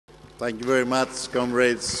Thank you very much,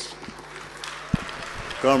 comrades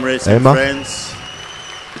and friends.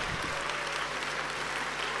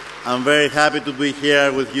 I'm very happy to be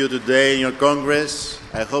here with you today in your Congress.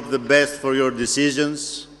 I hope the best for your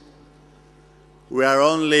decisions. We are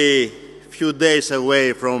only a few days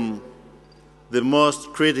away from the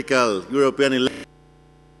most critical European election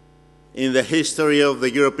in the history of the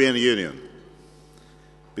European Union.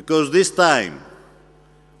 Because this time,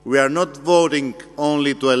 we are not voting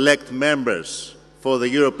only to elect members for the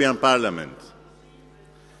European Parliament.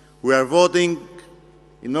 We are voting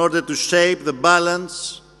in order to shape the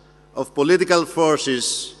balance of political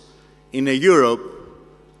forces in a Europe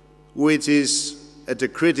which is at a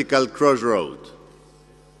critical crossroad.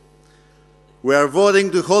 We are voting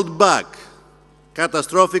to hold back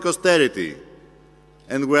catastrophic austerity,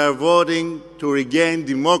 and we are voting to regain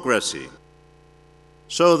democracy,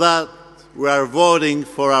 so that we are voting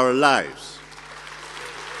for our lives.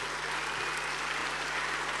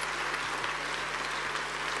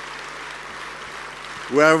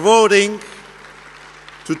 We are voting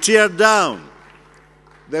to tear down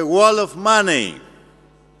the wall of money.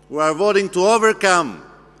 We are voting to overcome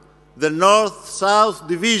the North-South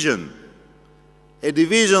division, a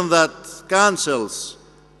division that cancels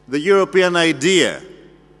the European idea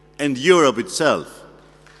and Europe itself.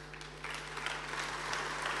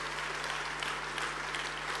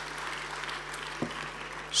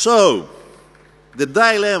 So, the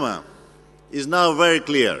dilemma is now very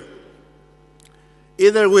clear.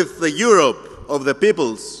 Either with the Europe of the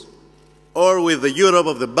peoples or with the Europe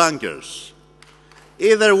of the bankers.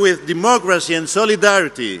 Either with democracy and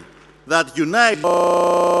solidarity that unite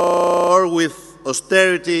or with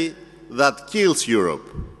austerity that kills Europe.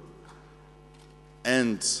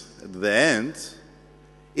 And at the end,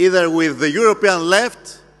 either with the European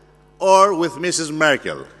left or with Mrs.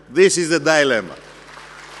 Merkel. This is the dilemma.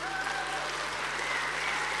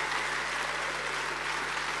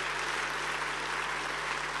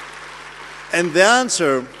 And the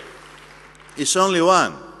answer is only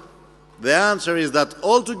one. The answer is that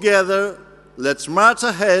all together, let's march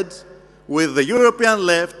ahead with the European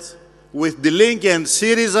left, with Die Linke and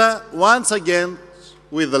Syriza, once again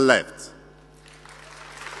with the left.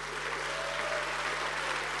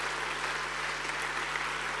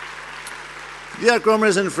 Dear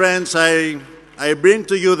comrades and friends, I bring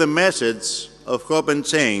to you the message of hope and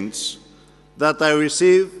change that I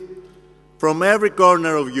receive from every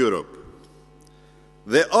corner of Europe.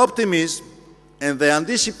 The optimism and the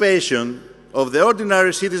anticipation of the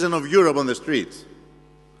ordinary citizen of Europe on the street,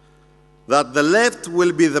 that the left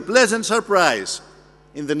will be the pleasant surprise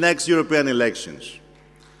in the next European elections.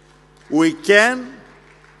 We can,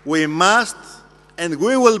 we must, and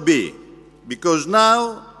we will be, because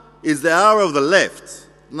now is the hour of the left.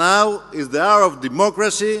 Now is the hour of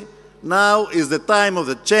democracy. Now is the time of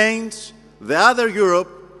the change. The other Europe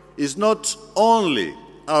is not only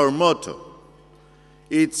our motto.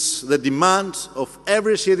 It's the demand of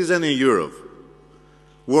every citizen in Europe,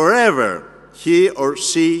 wherever he or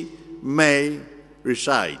she may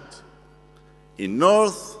reside, in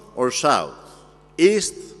North or South,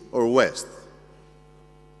 East or West.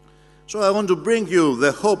 So I want to bring you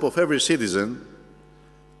the hope of every citizen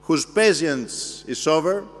whose patience is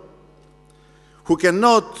over, who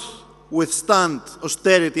cannot withstand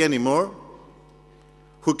austerity anymore,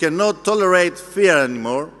 who cannot tolerate fear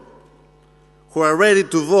anymore, who are ready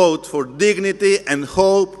to vote for dignity and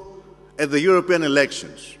hope at the European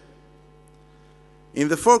elections. In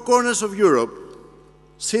the four corners of Europe,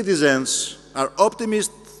 citizens are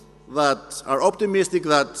optimistic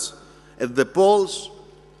that at the polls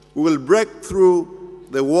we will break through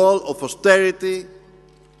the wall of austerity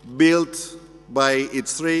built by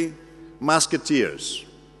its three musketeers.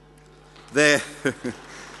 The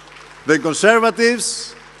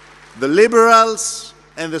Conservatives, the Liberals,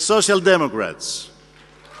 and the Social Democrats.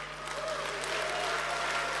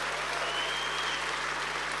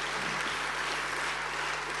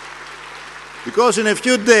 Because in a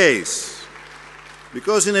few days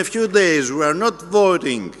we are not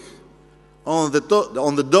voting on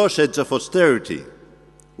the dosage of austerity.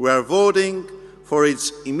 We are voting for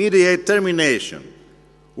its immediate termination.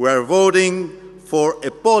 We are voting for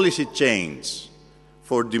a policy change,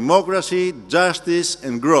 for democracy, justice,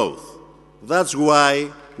 and growth. That's why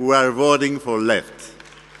we are voting for left.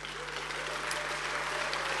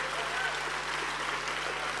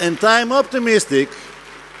 And I'm optimistic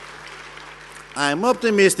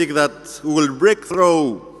that we will break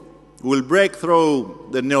through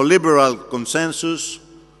the neoliberal consensus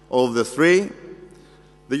of the three.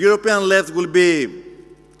 The European left will be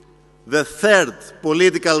the third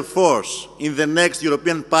political force in the next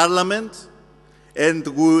European Parliament, and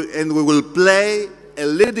we will play a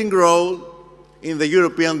leading role in the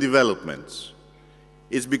European developments.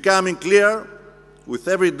 It's becoming clear with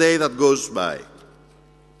every day that goes by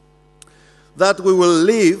that we will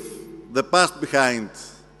leave the past behind.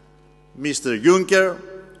 Mr. Juncker,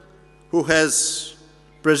 who has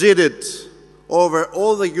presided over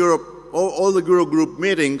all the Eurogroup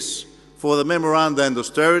meetings for the memoranda and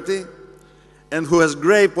austerity, and who has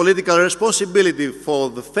grave political responsibility for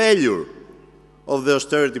the failure of the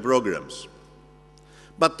austerity programs.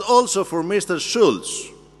 But also for Mr. Schulz,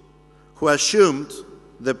 who assumed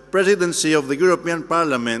the presidency of the European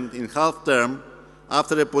Parliament in half-term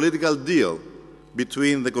after a political deal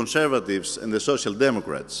between the Conservatives and the Social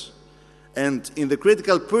Democrats. And in the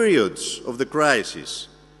critical periods of the crisis,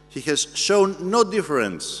 he has shown no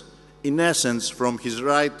difference, in essence, from his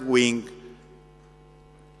right-wing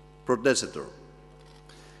predecessor.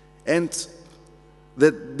 And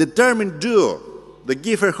the determined duo, the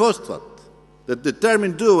Giefer-Hofstadt, the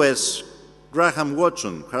determined duo, as Graham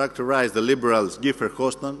Watson characterized the Liberals'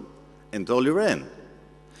 Giefer-Hofstadt and Olli Rehn,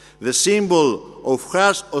 the symbol of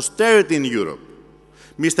harsh austerity in Europe.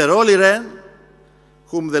 Mr. Olli Rehn,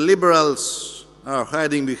 whom the Liberals are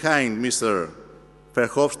hiding behind Mr.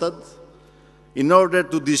 Verhofstadt, in order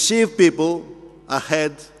to deceive people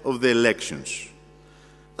ahead of the elections.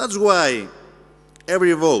 That's why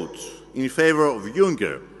every vote in favor of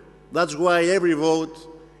Juncker, that's why every vote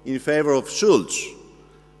in favor of Schulz,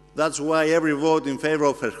 that's why every vote in favor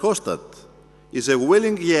of Verhofstadt is a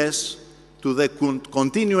willing yes to the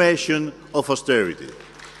continuation of austerity.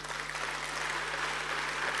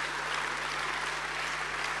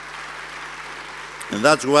 And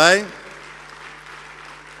that's why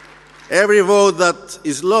every vote that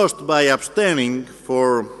is lost by abstaining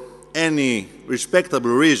for any respectable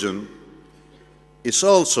reason is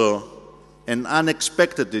also an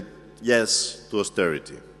unexpected yes to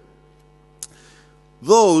austerity.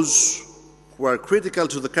 Those who are critical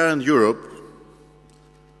to the current Europe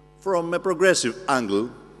from a progressive angle,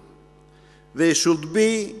 they should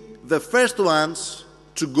be the first ones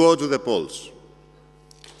to go to the polls.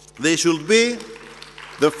 They should be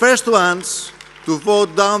the first ones to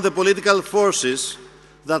vote down the political forces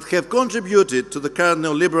that have contributed to the current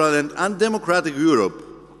neoliberal and undemocratic Europe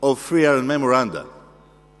of fear and memoranda.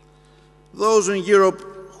 Those in Europe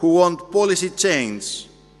who want policy change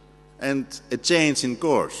and a change in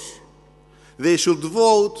course. They should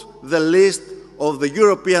vote the list of the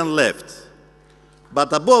European left.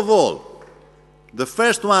 But above all, the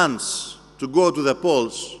first ones to go to the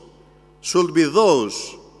polls should be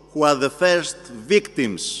those who are the first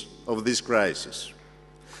victims of this crisis.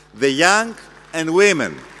 The young and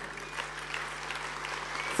women.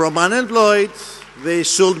 From unemployed, they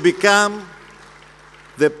should become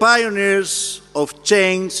the pioneers of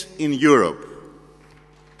change in Europe.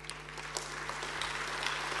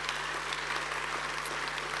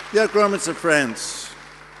 Dear comrades and friends,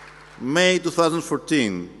 May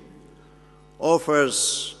 2014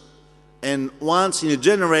 offers an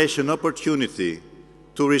once-in-a-generation opportunity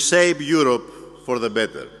to reshape Europe for the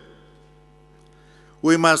better.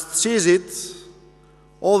 We must seize it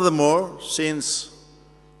all the more since,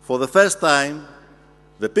 for the first time,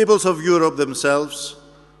 the peoples of Europe themselves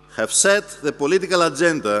have set the political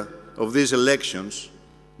agenda of these elections: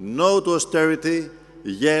 no to austerity,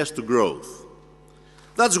 yes to growth.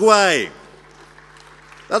 That's why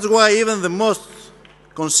even the most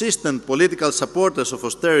consistent political supporters of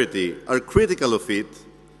austerity are critical of it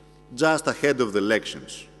just ahead of the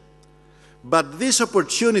elections. But this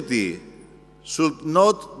opportunity should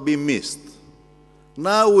not be missed.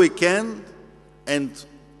 Now we can and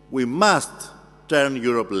we must turn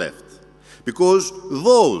Europe left, because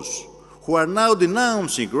those who are now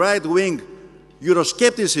denouncing right-wing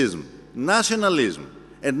Euroscepticism, nationalism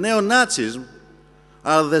and neo-Nazism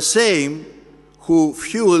are the same who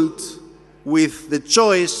fueled with the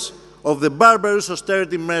choice of the barbarous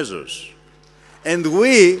austerity measures. And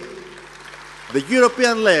we, the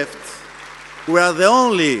European left, we are the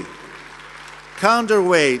only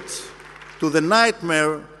counterweight to the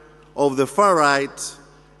nightmare of the far right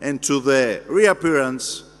and to the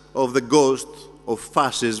reappearance of the ghost of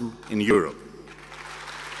fascism in Europe.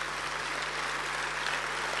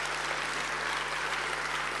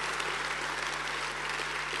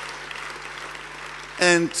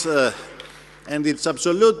 And it's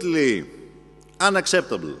absolutely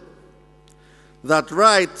unacceptable that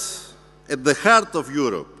right at the heart of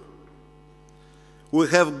Europe we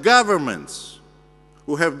have governments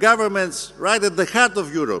right at the heart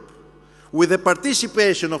of Europe with the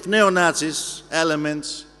participation of neo-Nazis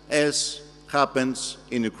elements as happens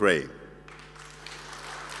in Ukraine.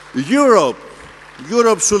 Europe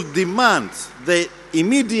should demand the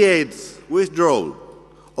immediate withdrawal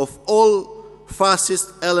of all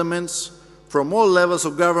fascist elements from all levels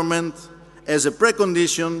of government as a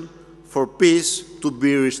precondition for peace to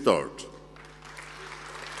be restored.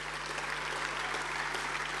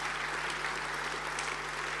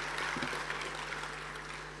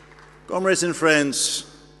 Comrades and friends,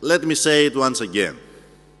 let me say it once again.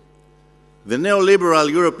 The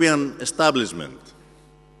neoliberal European establishment,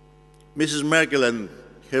 Mrs. Merkel and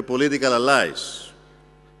her political allies,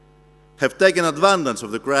 have taken advantage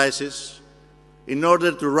of the crisis in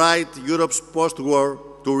order to rewrite Europe's post-war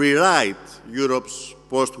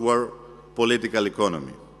political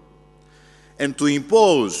economy and to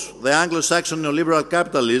impose the Anglo-Saxon neoliberal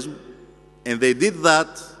capitalism, and they did that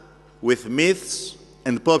with myths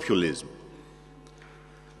and populism.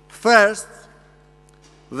 First,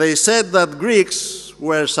 they said that Greeks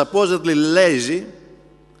were supposedly lazy,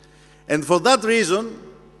 and for that reason,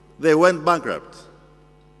 they went bankrupt.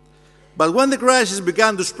 But when the crisis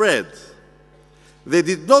began to spread, they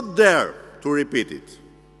did not dare to repeat it.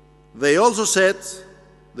 They also said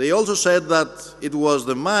that it was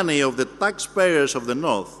the money of the taxpayers of the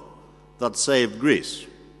North that saved Greece.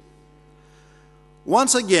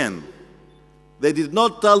 Once again, they did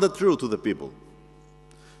not tell the truth to the people,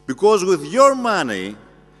 because with your money,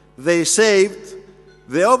 they saved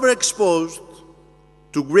the overexposed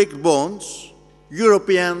to Greek bonds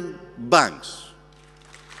European banks.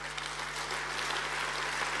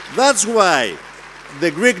 That's why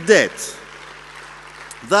the Greek debt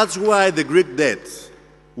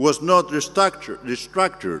was not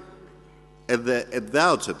restructured at the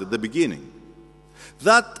outset, at the beginning.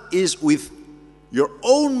 That is with your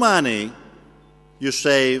own money you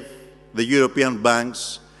save the European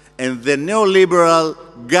banks and the neoliberal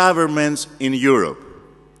governments in Europe.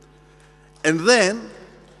 And then,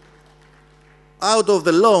 out of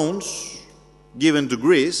the loans given to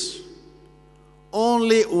Greece,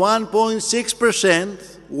 only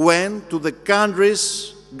 1.6% went to the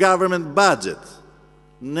country's government budget,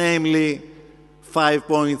 namely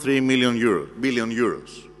 5.3 billion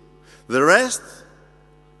euros. The rest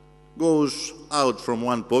goes out from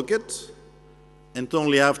one pocket, and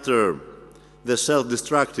only after the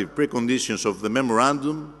self-destructive preconditions of the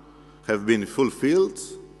memorandum have been fulfilled,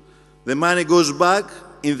 the money goes back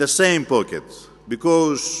in the same pocket,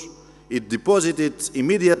 because it deposited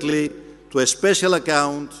immediately to a special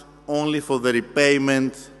account only for the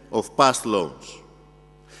repayment of past loans.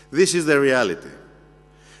 This is the reality.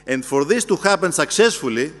 And for this to happen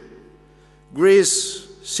successfully, Greece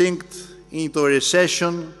sinked into a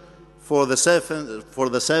recession for the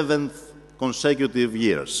seventh consecutive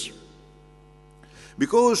years.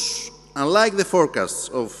 Because, unlike the forecasts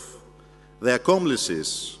of the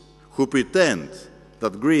accomplices who pretend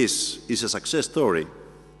that Greece is a success story,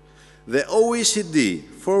 the OECD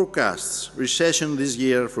forecasts recession this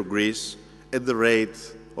year for Greece at the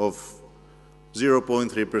rate of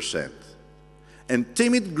 0.3%, and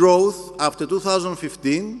timid growth after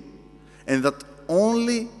 2015, and that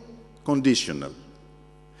only conditional.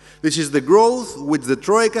 This is the growth which the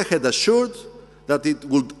Troika had assured that it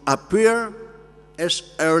would appear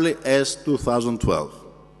as early as 2012.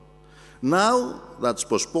 Now that's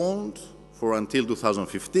postponed for until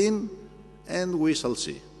 2015, and we shall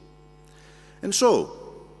see. And so,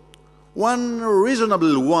 one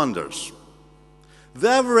reasonably wonders, the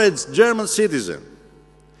average German citizen,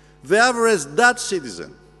 the average Dutch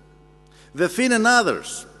citizen, the Finn and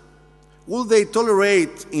others, will they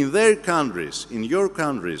tolerate in their countries, in your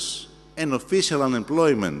countries, an official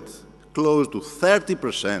unemployment close to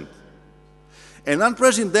 30%? An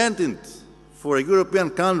unprecedented for a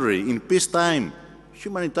European country in peacetime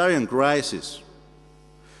humanitarian crisis.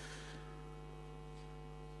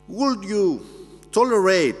 Would you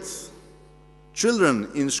tolerate children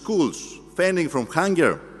in schools fainting from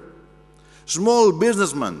hunger, small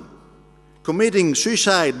businessmen committing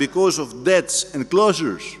suicide because of debts and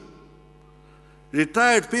closures,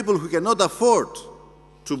 retired people who cannot afford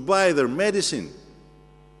to buy their medicine?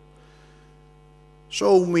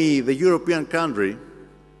 Show me the European country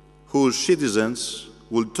whose citizens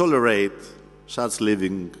will tolerate such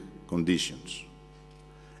living conditions.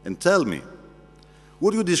 And tell me,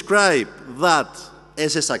 would you describe that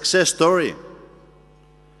as a success story?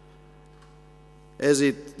 As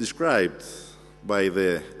it described by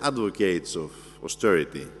the advocates of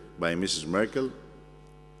austerity, by Mrs. Merkel,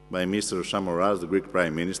 by Mr. Samaras, the Greek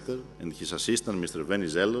Prime Minister, and his assistant, Mr.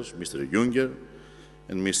 Venizelos, Mr. Juncker,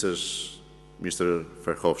 and Mr.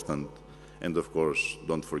 Verhofstadt, and of course,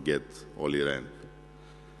 don't forget Olli Rehn.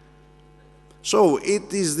 So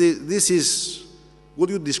would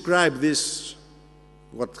you describe this,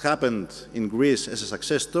 what happened in Greece, as a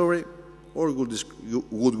success story, or would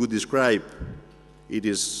you describe it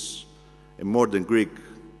as a modern Greek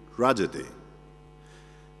tragedy?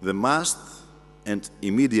 The must end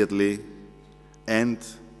immediately, and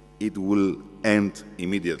it will end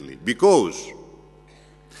immediately. Because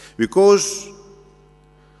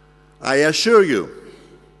I assure you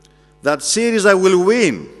that Syriza will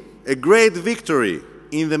win a great victory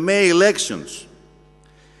in the May elections,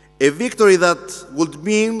 a victory that would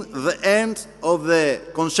mean the end of the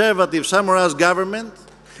conservative Tsipras government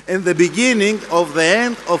and the beginning of the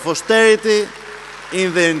end of austerity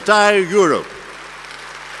in the entire Europe.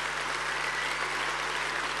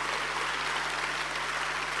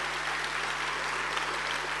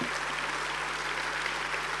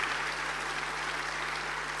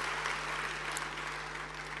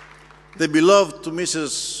 The beloved to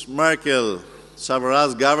Mrs. Merkel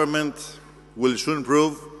Tsipras government will soon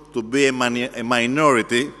prove to be a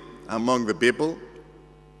minority among the people,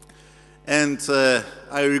 and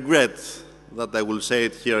I regret that I will say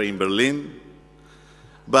it here in Berlin,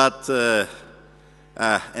 but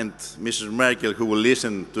and Mrs. Merkel, who will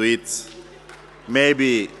listen to it,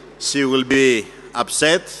 maybe she will be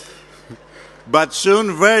upset, but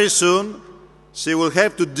soon, very soon, she will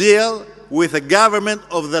have to deal with a government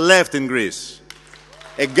of the left in Greece.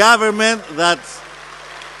 A government that,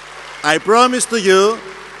 I promise to you,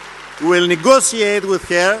 will negotiate with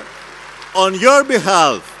her on your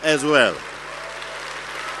behalf as well.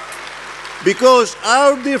 Because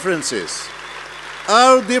our differences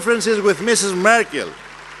with Mrs. Merkel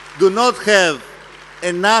do not have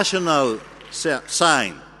a national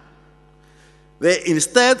sign. They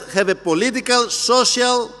instead have a political,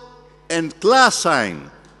 social, and class sign.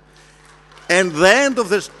 And the end of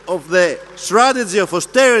the strategy of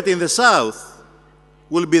austerity in the South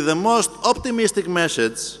will be the most optimistic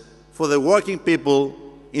message for the working people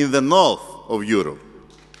in the north of Europe.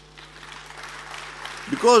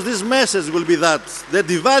 Because this message will be that the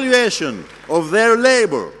devaluation of their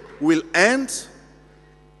labor will end,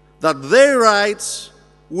 that their rights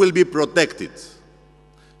will be protected.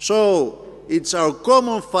 So it's our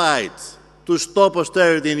common fight to stop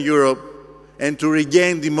austerity in Europe and to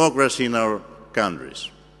regain democracy in our countries.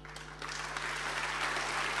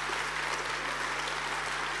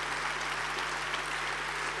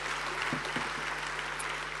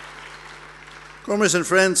 Comrades and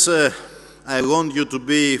friends, I want you to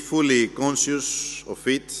be fully conscious of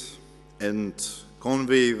it and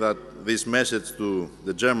convey this message to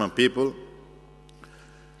the German people.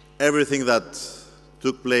 Everything that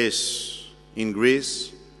took place in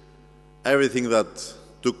Greece, everything that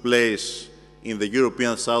took place in the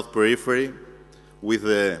European South periphery with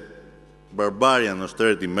the barbarian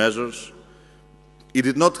austerity measures, it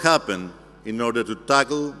did not happen in order to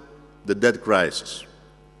tackle the debt crisis.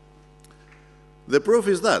 The proof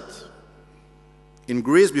is that in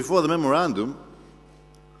Greece, before the memorandum,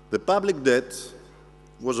 the public debt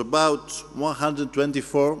was about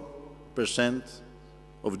 124%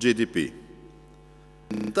 of GDP.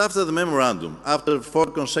 And after the memorandum, after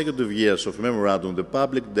 4 consecutive years of memorandum, the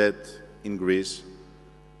public debt in Greece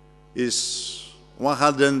is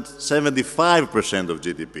 175% of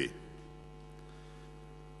GDP.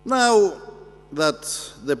 Now that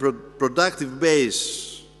the productive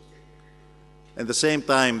base, at the same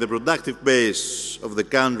time the productive base of the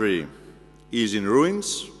country is in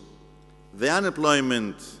ruins, the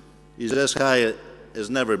unemployment is as high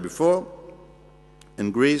as never before,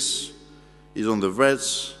 and Greece is on the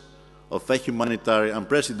verge of a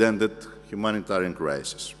unprecedented humanitarian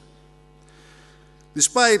crisis.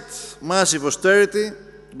 Despite massive austerity,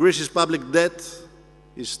 Greece's public debt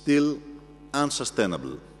is still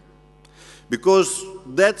unsustainable, because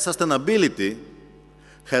debt sustainability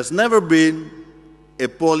has never been a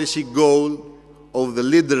policy goal of the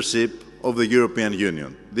leadership of the European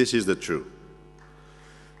Union. This is the truth.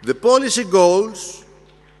 The policy goals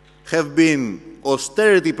have been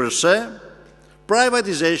austerity per se,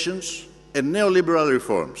 privatizations, and neoliberal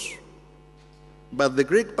reforms. But the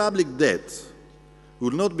Greek public debt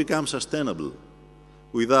will not become sustainable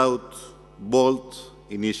without bold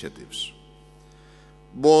initiatives.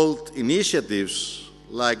 Bold initiatives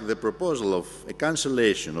like the proposal of a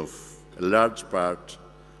cancellation of a large part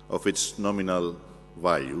of its nominal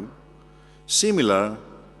value, similar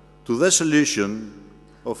to the solution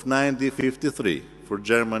of 1953 for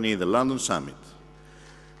Germany in the London Summit,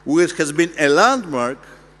 which has been a landmark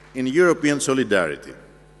in European solidarity.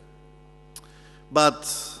 But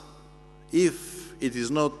if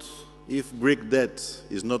Greek debt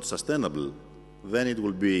is not sustainable, then it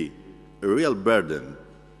will be a real burden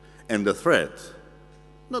and a threat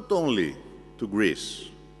not only to Greece,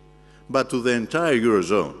 but to the entire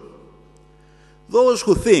Eurozone. Those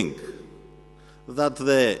who think that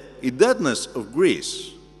the indebtedness of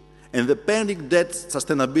Greece and the pending debt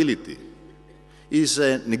sustainability is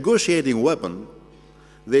a negotiating weapon,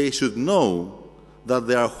 they should know that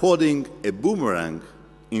they are holding a boomerang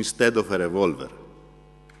instead of a revolver.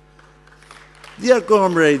 Dear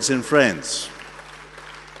comrades and friends,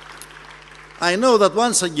 I know that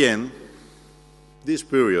once again, this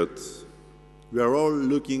period, we are all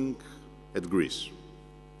looking at Greece.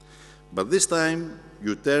 But this time,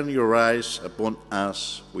 you turn your eyes upon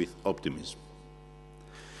us with optimism.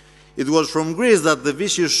 It was from Greece that the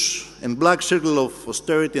vicious and black circle of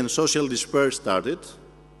austerity and social despair started.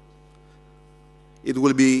 It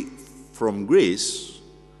will be from Greece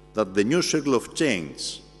that the new circle of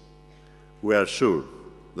change, we are sure,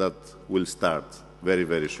 that will start very,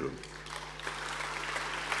 very soon.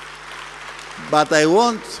 But I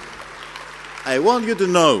want you to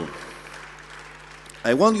know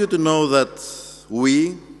that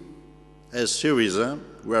we, as Syriza,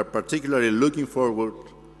 we are particularly looking forward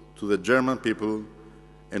to the German people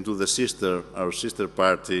and to our sister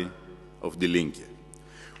party of Die Linke.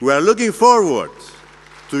 We are looking forward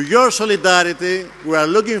to your solidarity. We are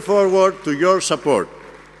looking forward to your support.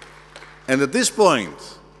 And at this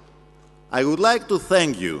point, I would like to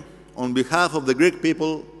thank you on behalf of the Greek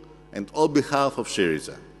people and on behalf of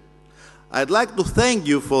Syriza. I'd like to thank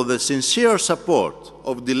you for the sincere support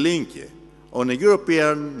of Die Linke on a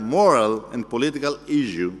European moral and political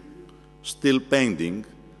issue still pending,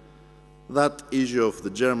 that issue of the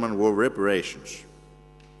German war reparations,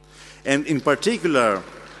 and in particular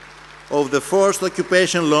of the forced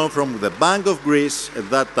occupation loan from the Bank of Greece at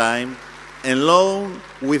that time, a loan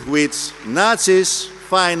with which Nazis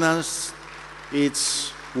financed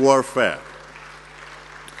its warfare.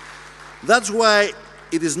 That's why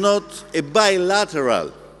it is not a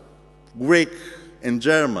bilateral Greek and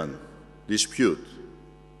German dispute.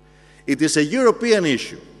 It is a European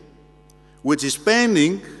issue which is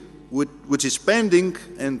pending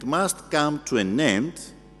and must come to an end,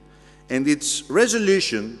 and its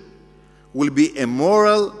resolution will be a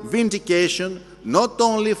moral vindication not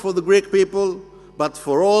only for the Greek people, but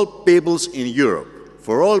for all peoples in Europe,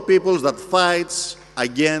 for all peoples that fight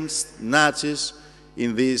against Nazis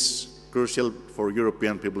in this crucial for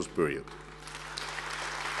European people's period.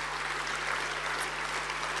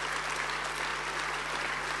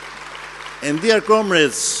 And dear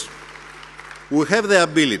comrades, we have the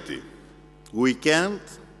ability, we can,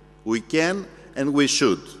 and we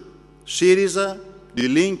should. Syriza, Die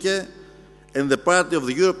Linke, and the party of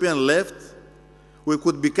the European left, we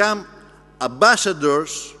could become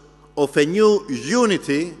ambassadors of a new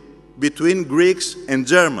unity between Greeks and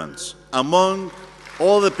Germans among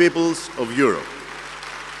all the peoples of Europe.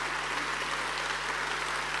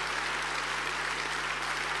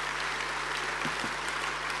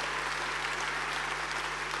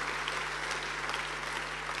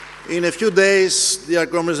 In a few days, dear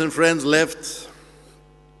comrades and friends,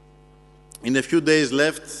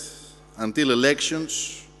 until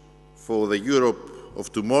elections for the Europe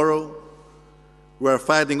of tomorrow, we are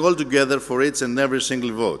fighting all together for each and every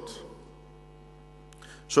single vote,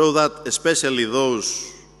 so that especially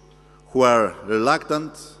those who are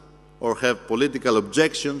reluctant or have political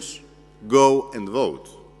objections go and vote.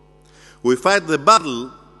 We fight the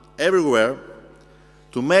battle everywhere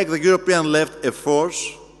to make the European left a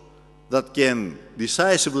force that can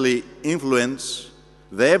decisively influence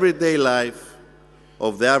the everyday life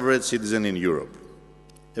of the average citizen in Europe,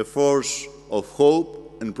 a force of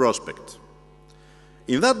hope and prospect.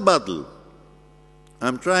 In that battle,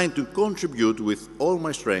 I'm trying to contribute with all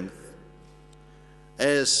my strength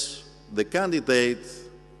as the candidate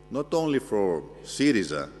not only for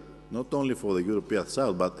Syriza, not only for the European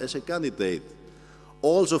South, but as a candidate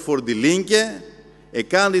also for Die Linke, a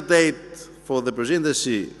candidate for the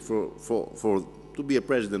presidency, to be a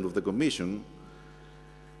president of the Commission.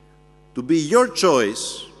 To be your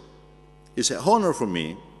choice is an honor for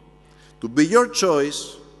me. To be your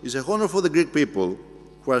choice is a honor for the Greek people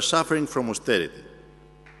who are suffering from austerity.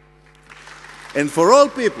 And for all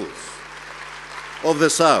peoples of the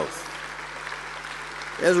South,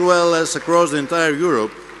 as well as across the entire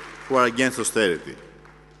Europe, who are against austerity.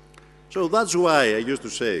 So that's why I used to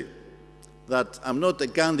say that I'm not a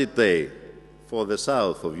candidate for the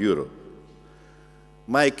South of Europe.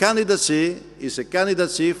 My candidacy is a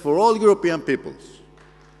candidacy for all European peoples,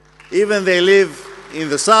 even they live in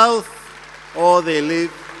the South or they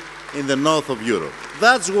live in the North of Europe.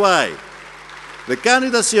 That's why the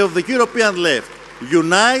candidacy of the European left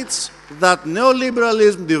unites that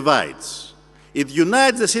neoliberalism divides. It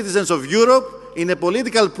unites the citizens of Europe in a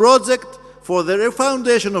political project for the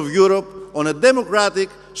refoundation of Europe on a democratic,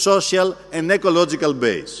 social and ecological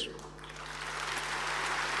base.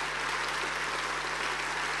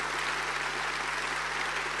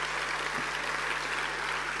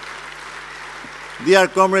 Dear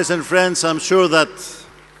comrades and friends, I'm sure that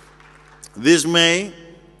this May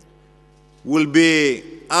will be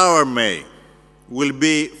our May, will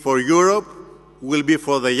be for Europe, will be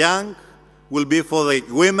for the young, will be for the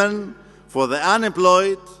women, for the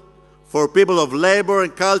unemployed, for people of labor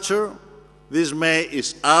and culture. This May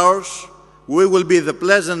is ours. We will be the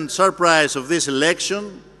pleasant surprise of this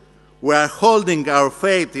election. We are holding our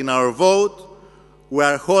fate in our vote. We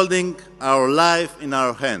are holding our life in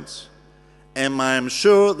our hands. And I am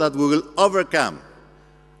sure that we will overcome.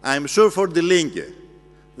 I am sure for Die Linke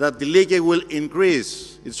that Die Linke will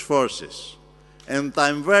increase its forces. And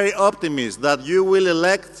I'm very optimistic that you will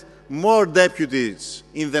elect more deputies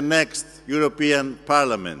in the next European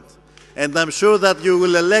Parliament. And I'm sure that you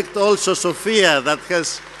will elect also Sofia, that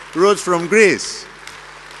has roots from Greece.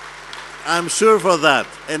 I'm sure for that,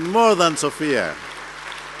 and more than Sofia.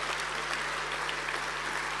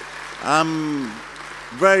 I'm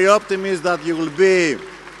very optimistic that you will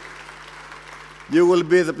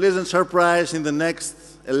be the pleasant surprise in the next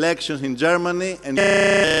elections in Germany, and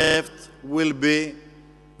left will be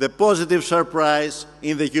the positive surprise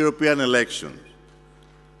in the European elections.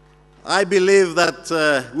 I believe that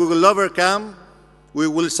we will overcome, we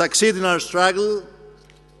will succeed in our struggle.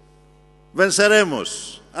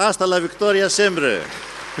 Venceremos. Hasta la victoria siempre.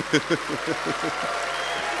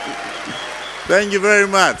 Thank you very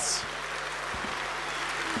much.